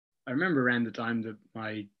I remember around the time that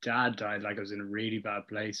my dad died, like I was in a really bad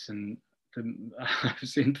place, and I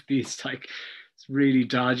was into these like really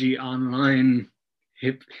dodgy online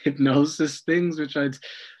hypnosis things, which I'd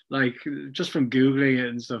like just from googling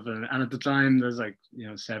it and stuff. And at the time, there's like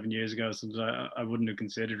 7 years ago, so I wouldn't have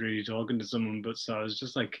considered really talking to someone. But so I was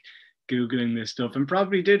just like googling this stuff, and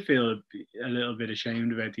probably did feel a little bit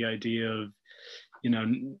ashamed about the idea of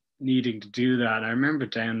needing to do that. I remember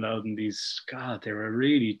downloading these, God, they were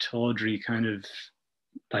really tawdry kind of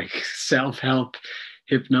like self-help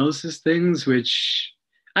hypnosis things, which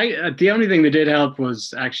the only thing that did help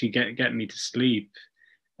was actually get me to sleep.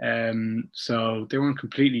 So they weren't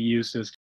completely useless.